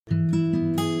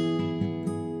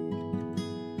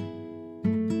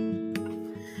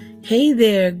Hey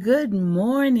there, good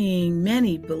morning.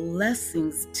 Many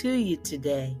blessings to you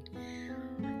today.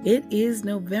 It is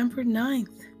November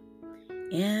 9th,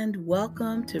 and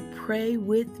welcome to Pray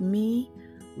With Me.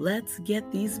 Let's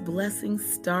get these blessings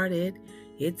started.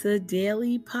 It's a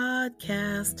daily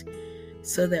podcast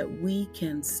so that we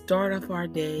can start off our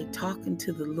day talking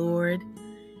to the Lord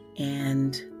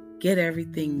and get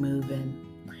everything moving.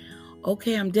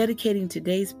 Okay, I'm dedicating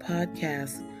today's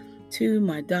podcast to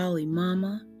my Dolly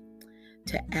Mama,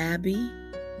 to Abby,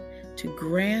 to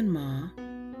Grandma,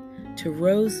 to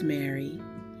Rosemary,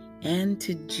 and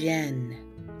to Jen.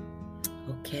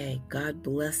 Okay, God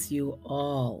bless you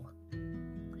all.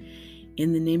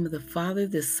 In the name of the Father,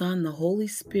 the Son, the Holy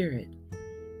Spirit.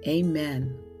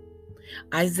 Amen.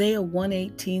 Isaiah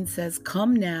 1:18 says,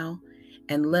 "Come now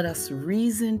and let us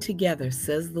reason together,"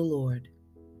 says the Lord.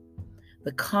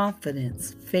 The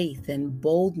confidence, faith, and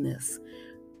boldness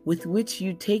with which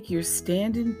you take your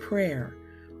stand in prayer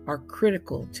are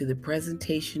critical to the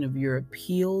presentation of your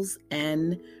appeals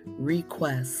and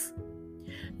requests.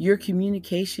 Your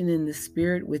communication in the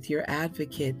Spirit with your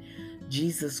advocate,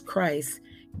 Jesus Christ,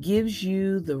 gives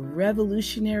you the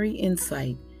revolutionary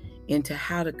insight into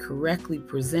how to correctly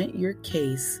present your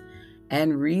case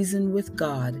and reason with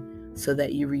God so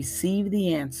that you receive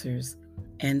the answers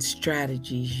and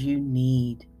strategies you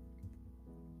need.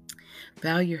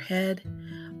 Bow your head.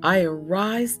 I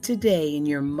arise today in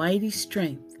your mighty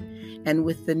strength and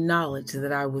with the knowledge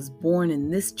that I was born in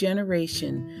this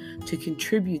generation to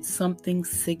contribute something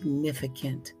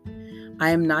significant.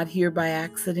 I am not here by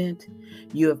accident.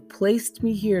 You have placed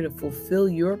me here to fulfill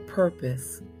your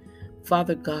purpose.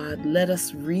 Father God, let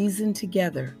us reason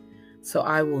together so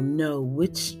I will know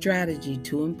which strategy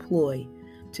to employ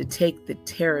to take the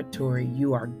territory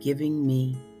you are giving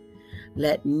me.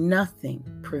 Let nothing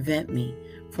prevent me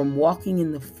from walking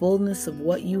in the fullness of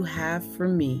what you have for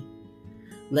me.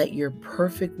 Let your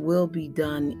perfect will be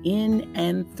done in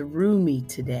and through me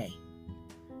today.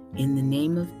 In the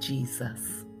name of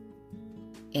Jesus.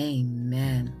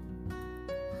 Amen.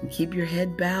 And keep your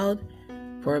head bowed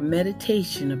for a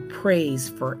meditation of praise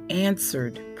for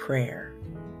answered prayer.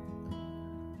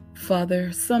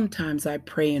 Father, sometimes I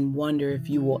pray and wonder if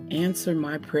you will answer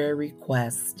my prayer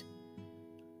request,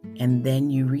 and then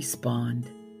you respond.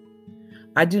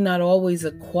 I do not always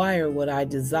acquire what I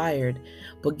desired,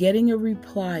 but getting a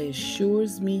reply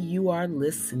assures me you are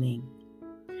listening.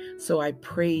 So I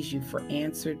praise you for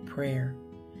answered prayer.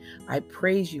 I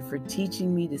praise you for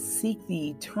teaching me to seek the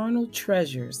eternal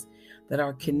treasures that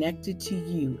are connected to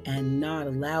you and not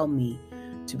allow me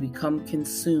to become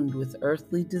consumed with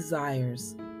earthly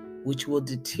desires, which will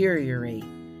deteriorate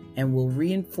and will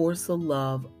reinforce a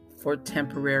love for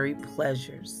temporary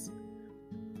pleasures.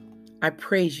 I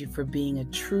praise you for being a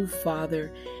true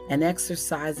Father and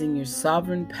exercising your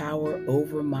sovereign power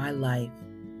over my life.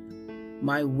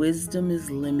 My wisdom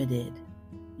is limited.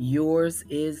 Yours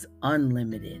is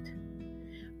unlimited.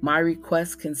 My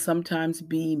requests can sometimes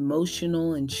be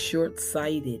emotional and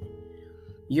short-sighted.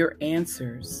 Your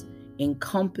answers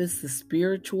encompass the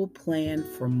spiritual plan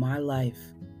for my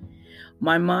life.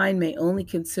 My mind may only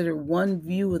consider one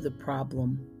view of the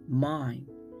problem, mine.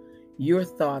 Your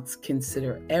thoughts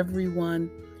consider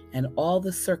everyone and all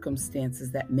the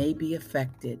circumstances that may be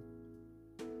affected.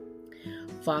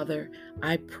 Father,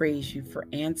 I praise you for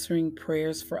answering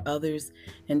prayers for others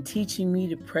and teaching me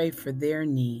to pray for their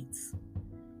needs.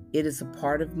 It is a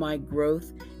part of my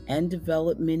growth and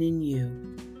development in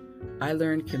you. I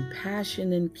learn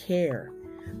compassion and care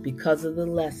because of the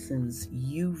lessons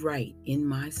you write in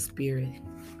my spirit.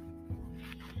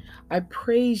 I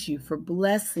praise you for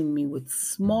blessing me with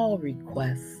small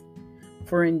requests,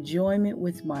 for enjoyment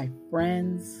with my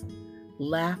friends,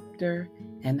 laughter,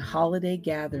 and holiday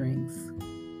gatherings.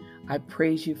 I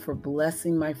praise you for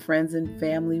blessing my friends and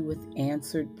family with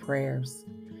answered prayers.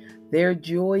 Their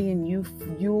joy in you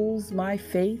fuels my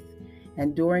faith,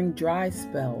 and during dry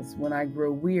spells when I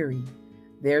grow weary,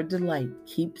 their delight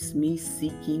keeps me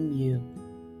seeking you.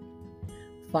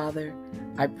 Father,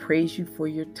 I praise you for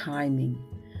your timing.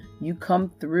 You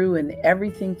come through and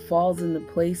everything falls into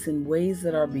place in ways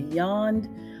that are beyond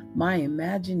my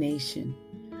imagination.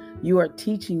 You are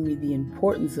teaching me the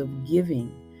importance of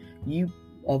giving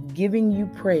you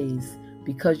praise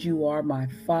because you are my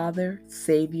Father,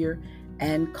 Savior,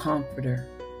 and Comforter.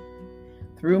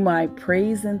 Through my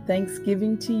praise and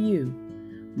thanksgiving to you,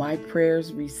 my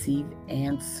prayers receive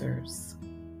answers.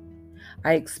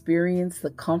 I experience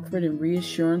the comfort and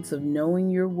reassurance of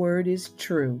knowing your word is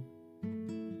true,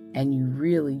 and you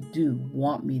really do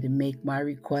want me to make my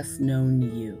requests known to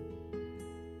you.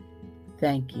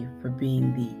 Thank you for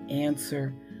being the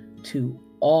answer to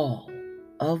all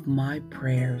of my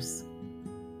prayers.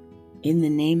 In the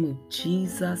name of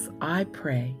Jesus, I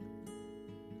pray.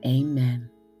 Amen.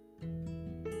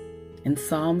 And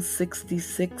Psalm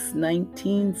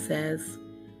 66:19 says,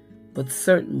 "But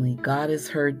certainly God has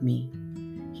heard me.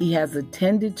 He has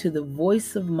attended to the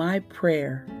voice of my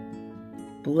prayer.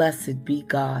 Blessed be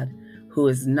God, who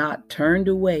has not turned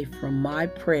away from my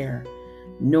prayer,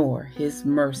 nor his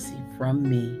mercy from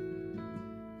me."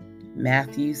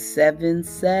 Matthew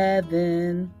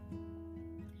 7:7.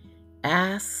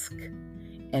 Ask,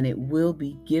 and it will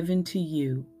be given to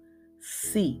you.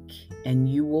 Seek, and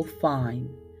you will find.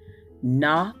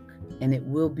 Knock, and it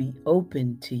will be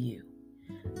opened to you.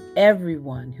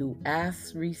 Everyone who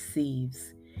asks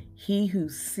receives. He who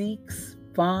seeks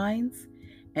finds,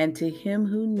 and to him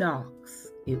who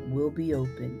knocks it will be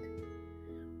opened.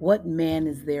 What man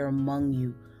is there among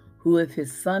you who, if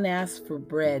his son asked for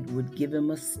bread, would give him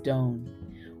a stone?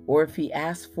 Or if he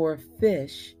asked for a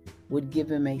fish, would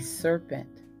give him a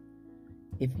serpent?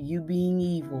 If you, being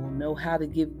evil, know how to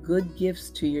give good gifts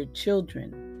to your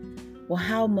children, well,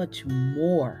 how much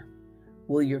more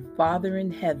will your Father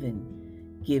in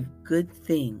heaven give good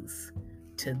things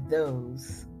to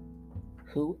those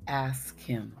who ask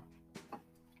him?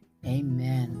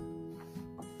 Amen.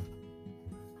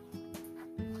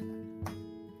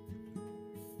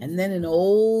 And then an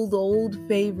old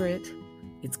favorite.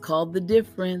 It's called The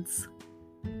Difference.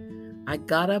 I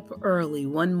got up early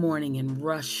one morning and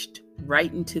rushed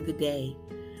right into the day.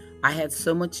 I had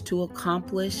so much to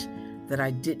accomplish that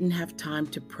I didn't have time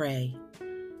to pray.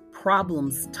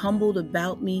 Problems tumbled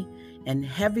about me, and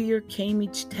heavier came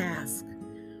each task.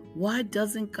 Why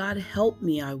doesn't God help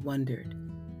me, I wondered.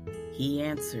 He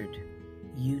answered,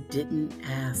 "You didn't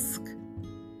ask."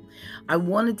 I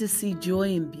wanted to see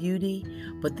joy and beauty,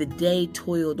 but the day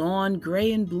toiled on,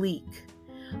 gray and bleak.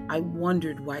 I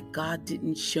wondered why God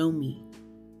didn't show me.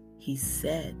 He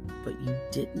said, "But you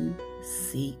didn't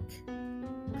seek."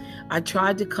 I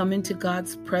tried to come into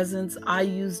God's presence. I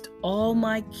used all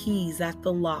my keys at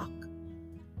the lock.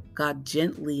 God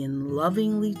gently and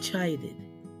lovingly chided,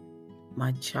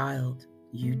 "My child,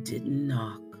 you didn't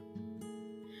knock."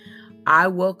 I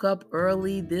woke up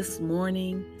early this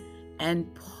morning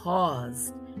and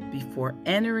paused before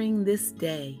entering this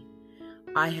day.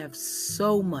 I have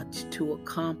so much to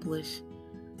accomplish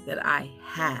that I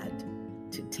had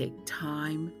to take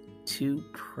time to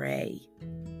pray.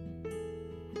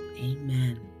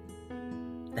 Amen.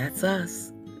 That's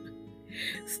us.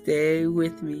 Stay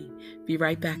with me. Be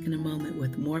right back in a moment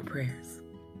with more prayers.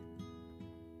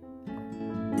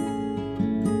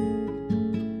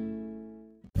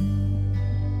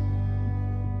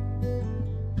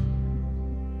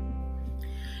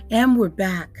 And we're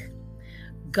back.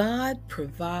 God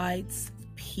provides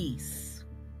peace.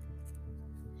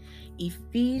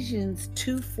 Ephesians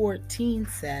 2:14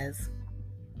 says,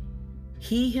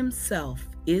 "He himself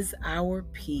is our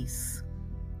peace."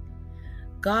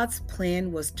 God's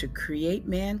plan was to create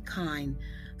mankind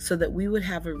so that we would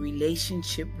have a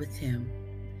relationship with him.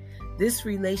 This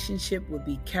relationship would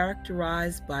be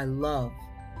characterized by love,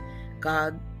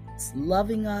 God's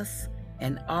loving us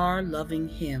and our loving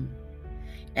him.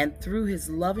 And through his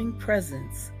loving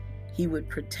presence, he would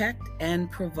protect and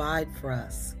provide for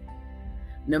us.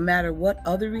 No matter what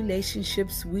other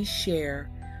relationships we share,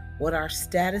 what our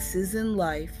status is in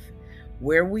life,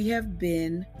 where we have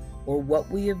been, or what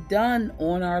we have done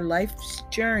on our life's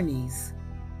journeys,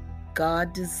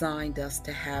 God designed us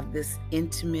to have this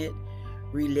intimate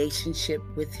relationship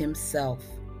with himself.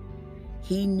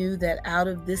 He knew that out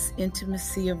of this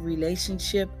intimacy of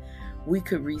relationship, we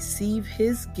could receive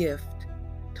his gift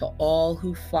to all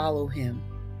who follow him,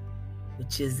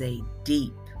 which is a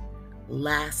deep,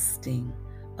 lasting,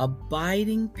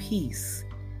 abiding peace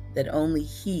that only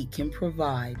he can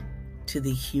provide to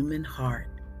the human heart.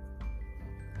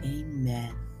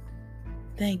 Amen.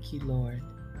 Thank you, Lord.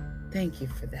 Thank you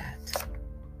for that.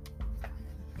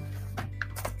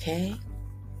 Okay?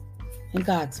 And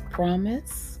God's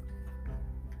promise.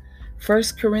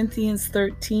 1 Corinthians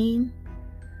 13,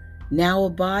 "Now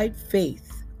abide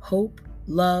faith, hope,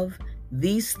 love,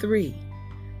 these three,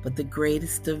 but the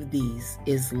greatest of these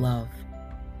is love."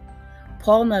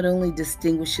 Paul not only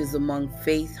distinguishes among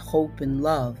faith, hope, and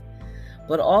love,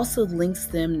 but also links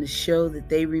them to show that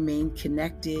they remain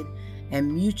connected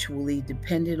and mutually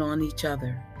dependent on each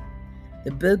other.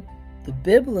 The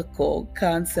biblical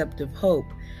concept of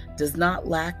hope does not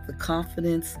lack the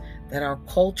confidence that our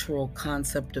cultural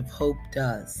concept of hope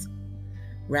does.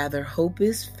 Rather, hope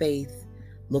is faith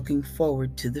looking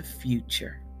forward to the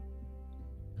future.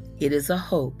 It is a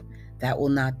hope that will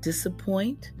not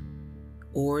disappoint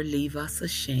or leave us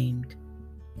ashamed.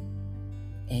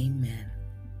 Amen.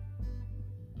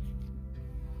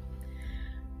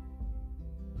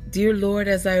 Dear Lord,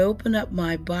 as I open up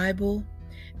my Bible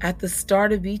at the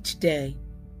start of each day,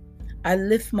 I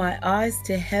lift my eyes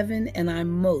to heaven and I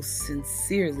most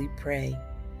sincerely pray.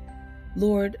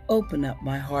 Lord, open up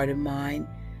my heart and mind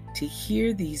to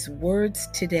hear these words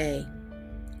today.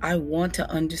 I want to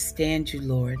understand you,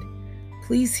 Lord.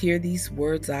 Please hear these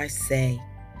words I say.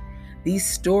 These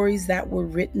stories that were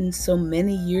written so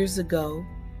many years ago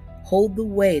hold the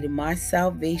way to my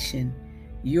salvation.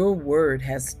 Your word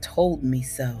has told me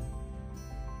so.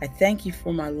 I thank you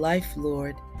for my life,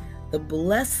 Lord, the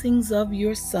blessings of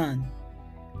your Son,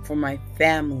 for my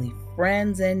family,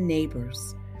 friends, and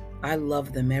neighbors. I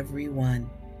love them, every one.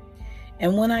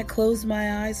 And when I close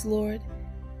my eyes, Lord,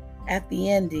 at the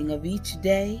ending of each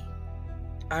day,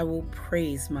 I will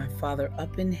praise my Father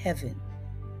up in heaven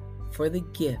for the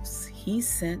gifts He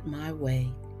sent my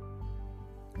way,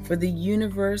 for the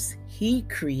universe He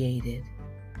created,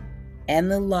 and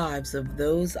the lives of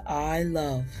those I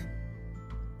love.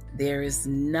 There is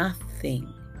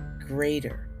nothing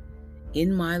greater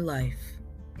in my life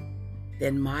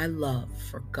than my love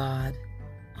for God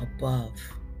above.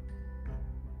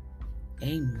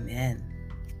 Amen.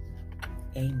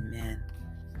 Amen.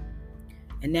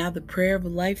 And now the prayer of a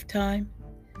lifetime.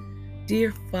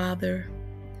 Dear Father,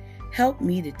 help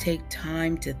me to take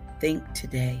time to think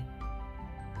today,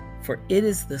 for it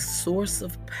is the source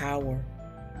of power.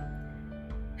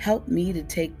 Help me to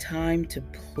take time to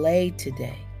play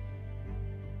today,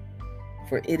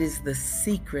 for it is the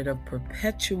secret of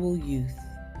perpetual youth.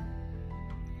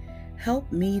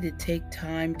 Help me to take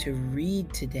time to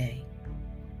read today,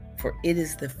 for it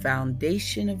is the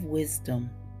foundation of wisdom.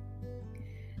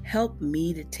 Help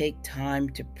me to take time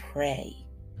to pray,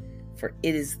 for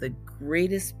it is the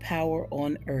greatest power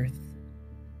on earth.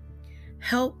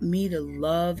 Help me to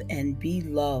love and be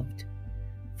loved,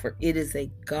 for it is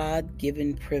a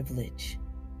God-given privilege.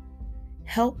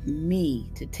 Help me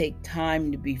to take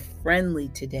time to be friendly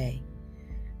today,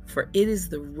 for it is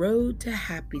the road to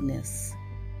happiness.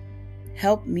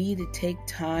 Help me to take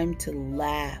time to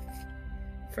laugh,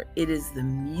 for it is the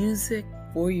music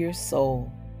for your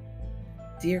soul.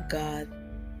 Dear God,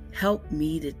 help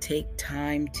me to take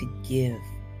time to give,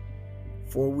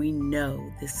 for we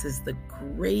know this is the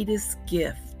greatest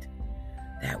gift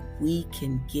that we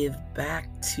can give back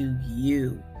to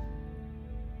you.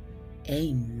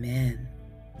 Amen.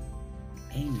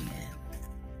 Amen.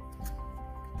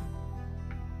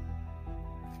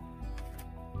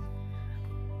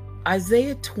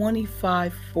 Isaiah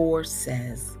 25:4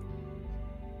 says,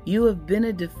 "You have been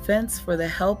a defense for the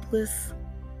helpless,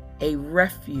 a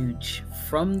refuge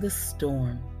from the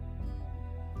storm."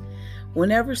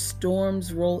 Whenever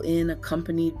storms roll in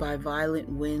accompanied by violent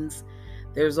winds,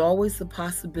 there's always the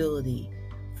possibility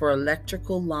for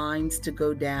electrical lines to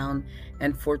go down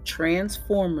and for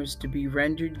transformers to be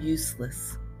rendered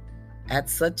useless. At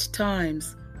such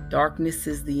times, darkness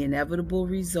is the inevitable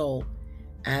result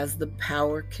as the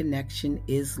power connection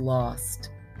is lost.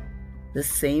 The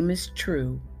same is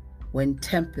true when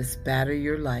tempests batter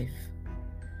your life.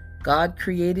 God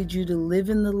created you to live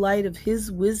in the light of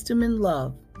His wisdom and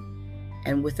love,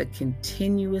 and with a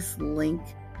continuous link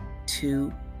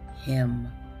to Him.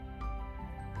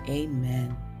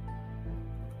 Amen.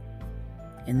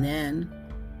 And then,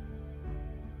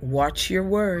 watch your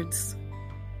words.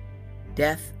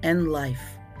 Death and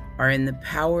life are in the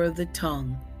power of the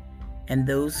tongue, and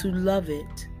those who love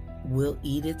it will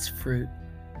eat its fruit.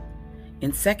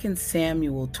 In 2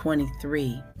 Samuel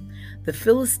 23, the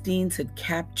Philistines had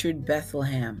captured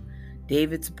Bethlehem,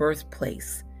 David's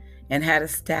birthplace, and had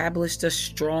established a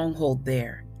stronghold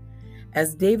there.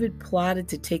 As David plotted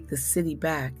to take the city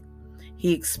back,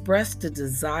 he expressed a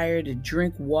desire to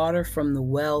drink water from the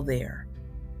well there.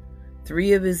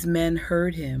 3 of his men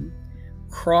heard him,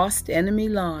 crossed enemy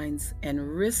lines,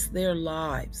 and risked their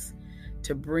lives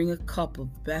to bring a cup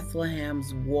of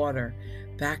Bethlehem's water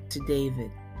back to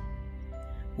David.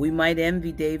 We might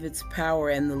envy David's power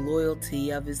and the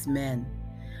loyalty of his men,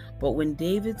 but when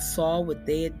David saw what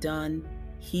they had done,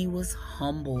 he was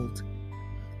humbled.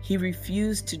 He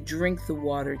refused to drink the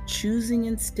water, choosing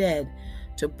instead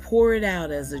to pour it out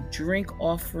as a drink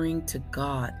offering to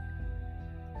God.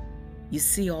 You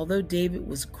see, although David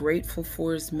was grateful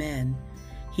for his men,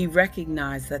 he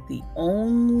recognized that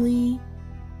only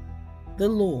the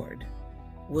Lord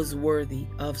was worthy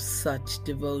of such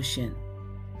devotion,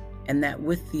 and that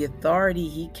with the authority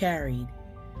he carried,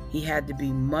 he had to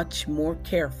be much more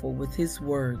careful with his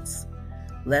words,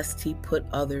 lest he put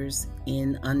others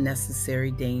in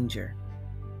unnecessary danger.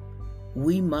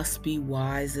 We must be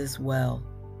wise as well.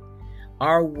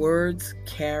 Our words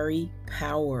carry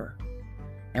power,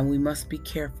 and we must be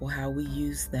careful how we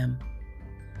use them.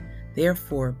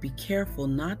 Therefore, be careful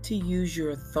not to use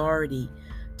your authority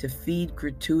to feed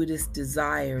gratuitous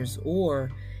desires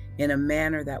or in a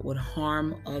manner that would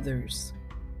harm others.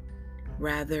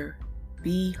 Rather,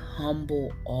 be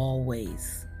humble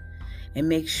always, and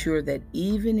make sure that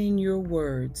even in your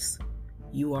words,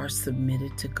 you are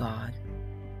submitted to God.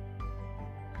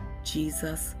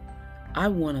 Jesus, I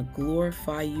want to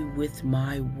glorify you with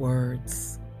my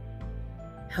words.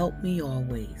 Help me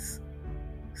always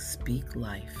speak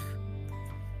life.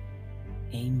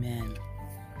 Amen.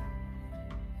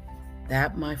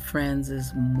 That, my friends,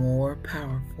 is more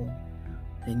powerful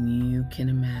than you can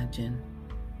imagine.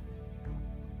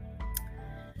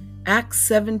 Acts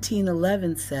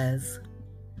 17:11 says,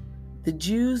 "The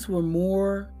Jews were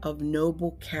more of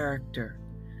noble character,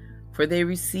 for they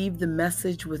received the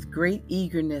message with great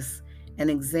eagerness and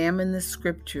examined the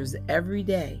scriptures every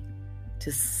day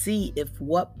to see if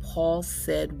what Paul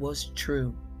said was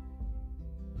true."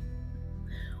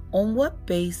 On what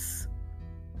base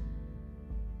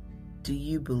do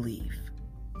you believe?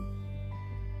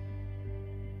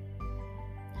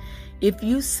 If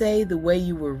you say the way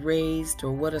you were raised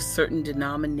or what a certain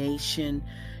denomination,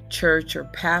 church, or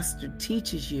pastor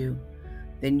teaches you,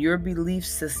 then your belief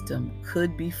system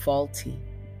could be faulty.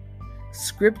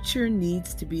 Scripture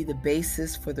needs to be the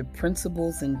basis for the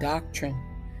principles and doctrine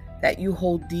that you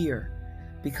hold dear,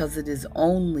 because it is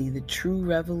only the true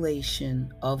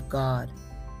revelation of God.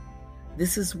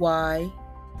 This is why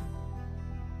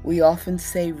we often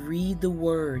say read the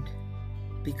Word,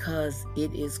 because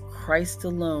it is Christ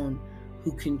alone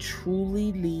who can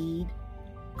truly lead,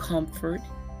 comfort,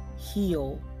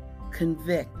 heal,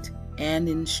 convict, and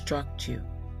instruct you.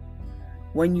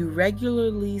 When you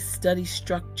regularly study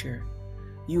Scripture,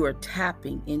 you are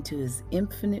tapping into His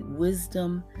infinite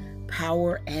wisdom,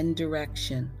 power, and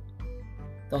direction.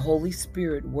 The Holy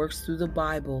Spirit works through the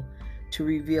Bible to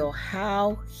reveal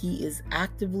how He is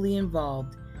actively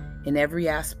involved in every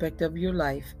aspect of your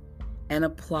life and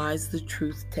applies the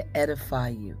truth to edify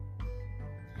you.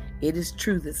 It is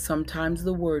true that sometimes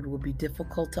the Word will be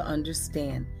difficult to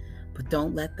understand, but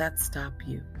don't let that stop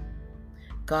you.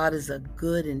 God is a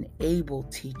good and able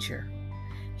teacher.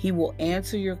 He will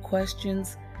answer your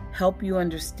questions, help you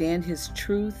understand His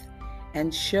truth,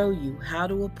 and show you how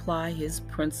to apply His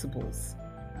principles.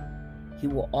 He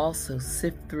will also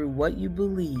sift through what you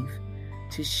believe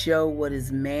to show what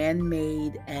is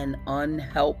man-made and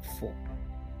unhelpful.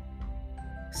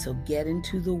 So get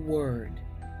into the Word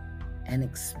and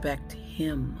expect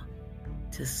Him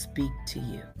to speak to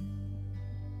you.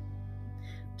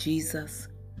 Jesus,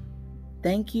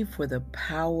 thank you for the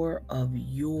power of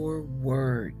your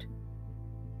Word.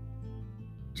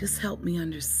 Just help me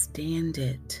understand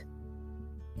it.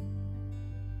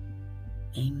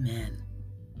 Amen.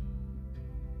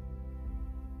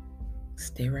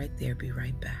 Stay right there. Be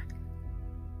right back.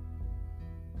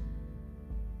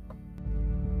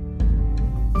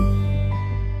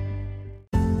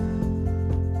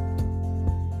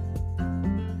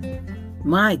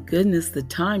 My goodness, the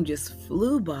time just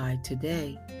flew by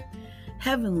today.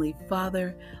 Heavenly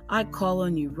Father, I call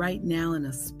on you right now in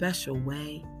a special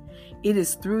way. It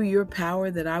is through your power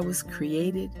that I was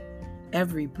created.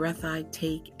 Every breath I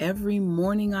take, every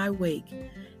morning I wake,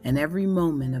 and every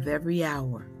moment of every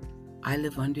hour, I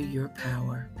live under your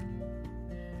power.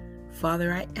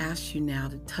 Father, I ask you now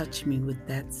to touch me with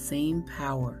that same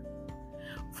power.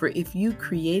 For if you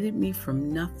created me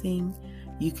from nothing,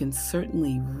 you can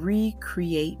certainly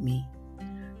recreate me.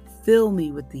 Fill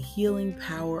me with the healing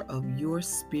power of your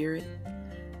Spirit.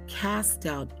 Cast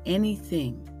out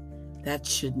anything that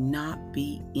should not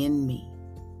be in me.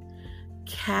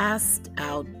 Cast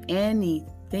out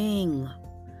anything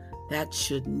that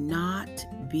should not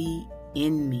be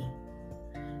in me.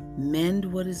 Mend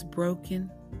what is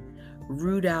broken.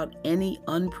 Root out any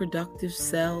unproductive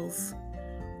cells.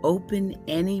 Open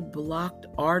any blocked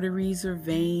arteries or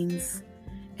veins,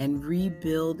 and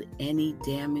rebuild any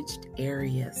damaged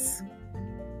areas.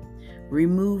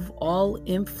 Remove all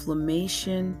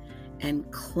inflammation and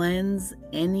cleanse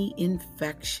any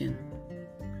infection.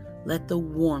 Let the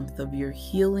warmth of your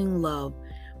healing love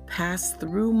pass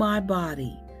through my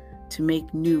body to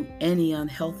make new any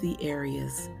unhealthy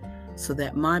areas, so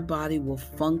that my body will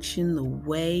function the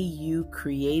way you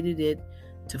created it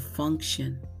to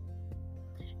function.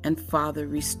 And Father,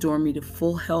 restore me to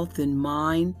full health in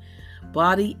mind,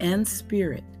 body, and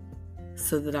spirit,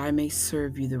 so that I may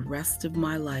serve you the rest of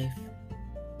my life.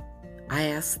 I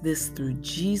ask this through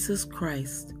Jesus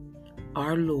Christ,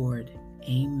 our Lord.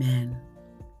 Amen.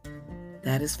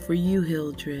 That is for you,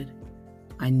 Hildred.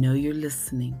 I know you're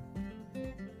listening.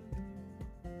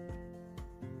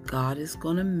 God is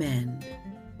going to mend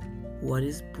what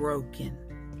is broken.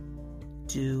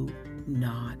 Do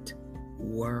not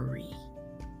worry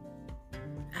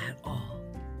at all.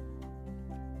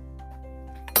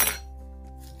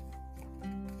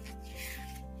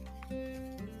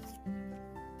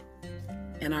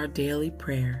 And our daily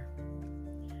prayer.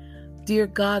 Dear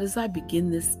God, as I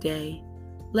begin this day,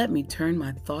 let me turn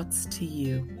my thoughts to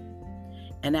you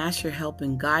and ask your help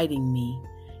in guiding me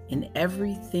in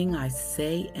everything I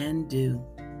say and do.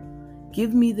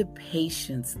 Give me the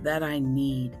patience that I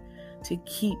need to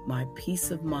keep my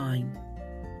peace of mind.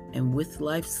 And with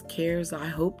life's cares, I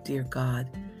hope, dear God,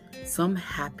 some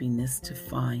happiness to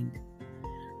find.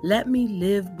 Let me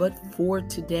live but for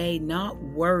today, not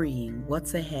worrying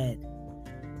what's ahead.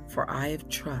 For I have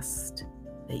trust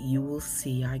that you will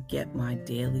see I get my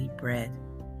daily bread.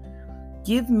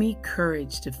 Give me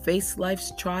courage to face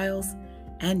life's trials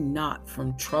and not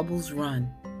from troubles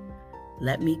run.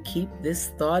 Let me keep this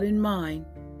thought in mind.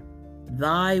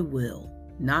 Thy will,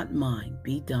 not mine,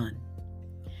 be done.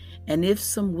 And if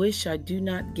some wish I do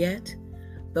not get,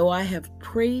 though I have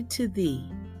prayed to thee,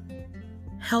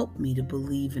 help me to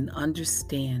believe and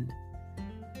understand.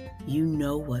 You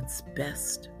know what's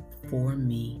best for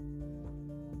me.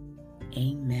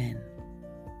 Amen.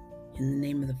 In the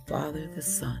name of the Father, the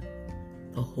Son,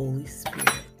 the Holy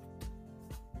Spirit.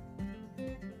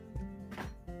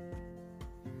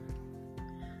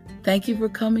 Thank you for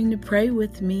coming to pray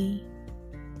with me.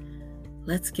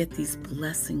 Let's get these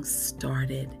blessings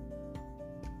started.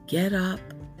 Get up,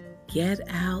 get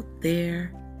out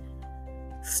there,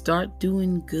 start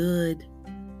doing good.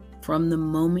 From the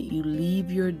moment you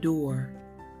leave your door,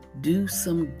 do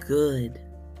some good.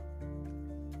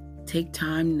 Take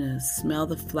time to smell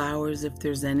the flowers if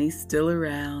there's any still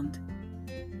around.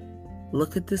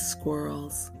 Look at the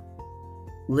squirrels.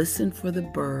 Listen for the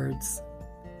birds.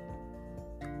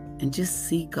 And just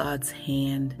see God's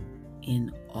hand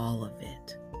in all of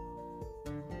it.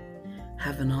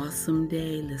 Have an awesome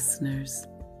day, listeners.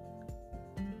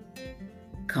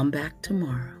 Come back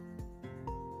tomorrow.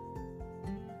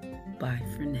 Bye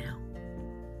for now.